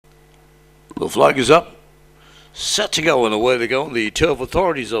The flag is up. Set to go and away they go. The turf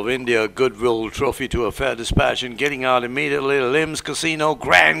authorities of India Goodwill Trophy to a fair dispatch and getting out immediately. Limbs Casino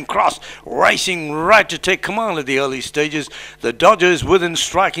Grand Cross racing right to take command at the early stages. The Dodgers within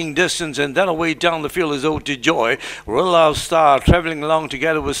striking distance, and then away down the field is Ode to Joy. Rollout Star traveling along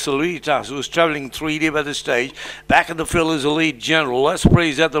together with Solitas, who's traveling 3D by the stage. Back at the field is Elite General. Let's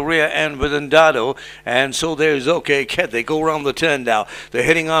Praise at the rear end with Ndado, and so there's OK Kid. They go around the turn now. They're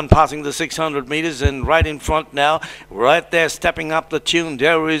hitting on, passing the 600 meters, and right in front now. Right there, stepping up the tune,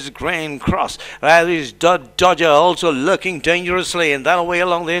 there is Grand Cross. That is Dodger also looking dangerously, and that way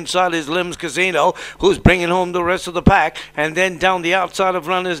along the inside is Limbs Casino, who's bringing home the rest of the pack. And then down the outside of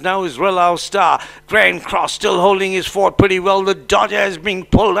runners now is Rollout Star. Grand Cross still holding his fort pretty well. The Dodger is being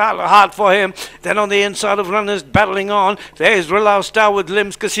pulled out hard for him. Then on the inside of runners battling on, there's Rollout Star with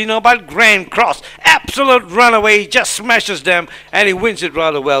Limbs Casino, but Grand Cross, absolute runaway, he just smashes them, and he wins it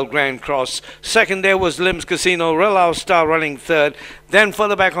rather well, Grand Cross. Second there was Limbs Casino. Rollout Star running third. Then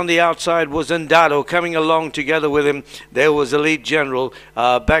further back on the outside was Ndado coming along together with him. There was Elite General.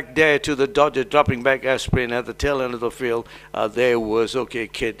 Back there to the Dodger dropping back aspirin at the tail end of the field. There was OK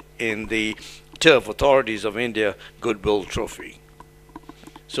Kid in the turf authorities of India Goodwill Trophy.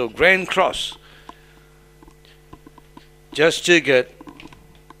 So Grand Cross just to get.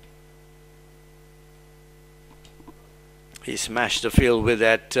 He smashed the field with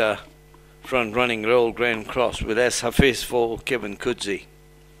that front running roll. Grand Cross with S. Hafiz for Kevin Kudzi.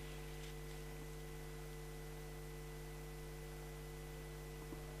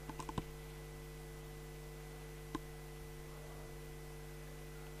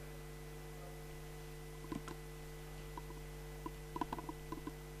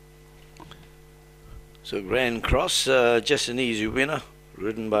 So Grand Cross, just an easy winner.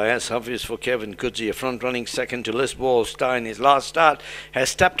 Ridden by S. Hafiz for Kevin Kudzi, a front-running second to Lisboa Star in his last start,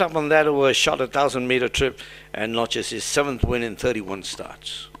 has stepped up on that over a shot 1,000-meter trip and notches his 7th win in 31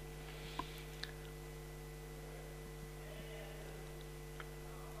 starts.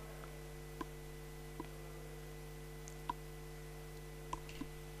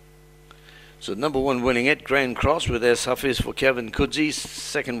 So number 1 winning it, Grand Cross with S. Hafiz for Kevin Kudzi.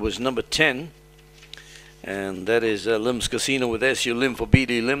 Second was number 10. And that is Limbs Casino with S.U. Lim for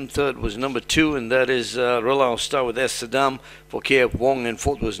B.D. Lim. Third was number 2, and that is Rollout Star with S. Saddam for K.F. Wong. And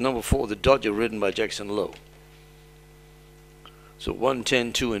fourth was number 4, the Dodger, ridden by Jackson Lowe. So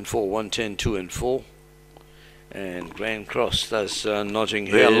 110, 2 and 4, 110, 2 and 4. And Grand Cross, that's notching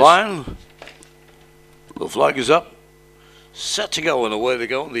his line. The flag is up. Set to go and away they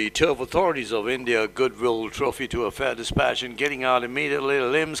go. The turf authorities of India Goodwill Trophy to a fair dispatch and getting out immediately.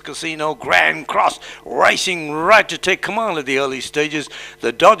 Limbs Casino Grand Cross racing right to take command at the early stages.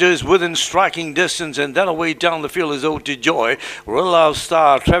 The Dodgers within striking distance, and then away down the field is Ode to Joy. Rollout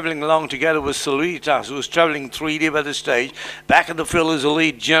Star traveling along together with Solitas, who's traveling 3D by the stage. Back at the field is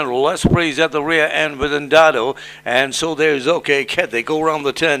Elite General. Let's Praise at the rear end with Ndado, and so there's OK Kid. They go around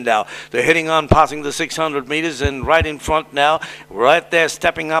the turn now. They're hitting on, passing the 600 meters, and right in front now. Right there,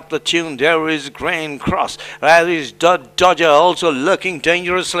 stepping up the tune, there is Grand Cross. That is Dodger also looking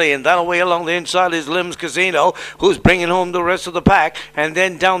dangerously, and that way along the inside is Limbs Casino, who's bringing home the rest of the pack. And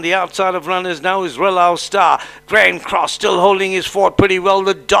then down the outside of runners now is Rollout Star. Grand Cross still holding his fort pretty well.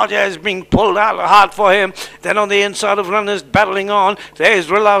 The Dodger is being pulled out hard for him. Then on the inside of runners battling on, there's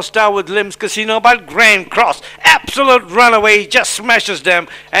Rollout Star with Limbs Casino, but Grand Cross, absolute runaway, he just smashes them,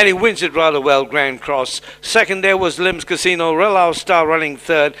 and he wins it rather well, Grand Cross. Second there was Limbs Casino. Rollout Star running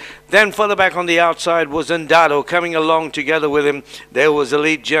third. Then further back on the outside was Ndado coming along together with him. There was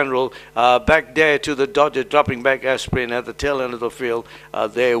Elite General. Back there to the Dodger dropping back aspirin at the tail end of the field.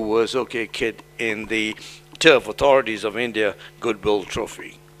 There was OK Kid in the turf authorities of India Goodwill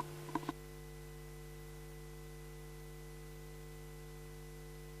Trophy.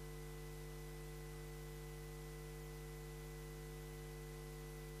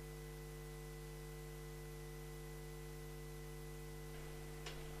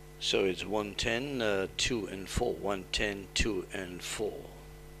 So it's 110, 2 and 4, 110, 2 and 4.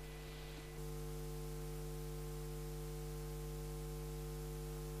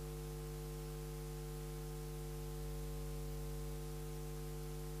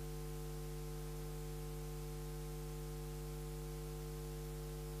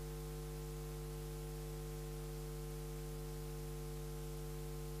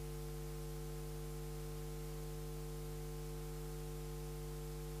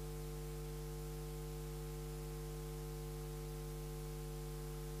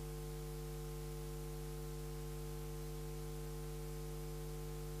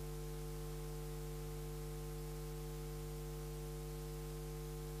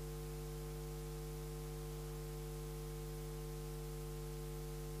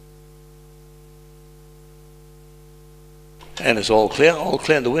 And it's all clear, all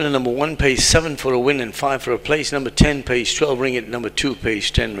clear. The winner number 1 pays 7 for a win and 5 for a place. Number 10 pays 12 ringgit. Number 2 pays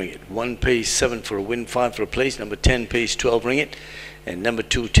 10 ringgit. 1 pays 7 for a win, 5 for a place. Number 10 pays 12 ringgit. And number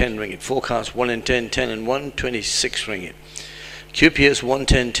 2, 10 ringgit. Forecast 1 and 10, 10 and 1, 26 ringgit. QPS 1,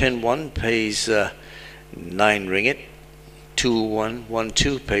 10, 10, 1 pays 9 ringgit. 2, 1, 1,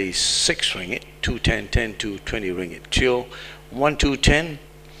 2 pays 6 ringgit. 2, 10, 10, 2, 20 ringgit. Trio 1, 2, 10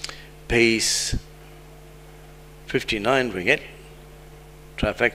 pays 59 ringgit. Trifecta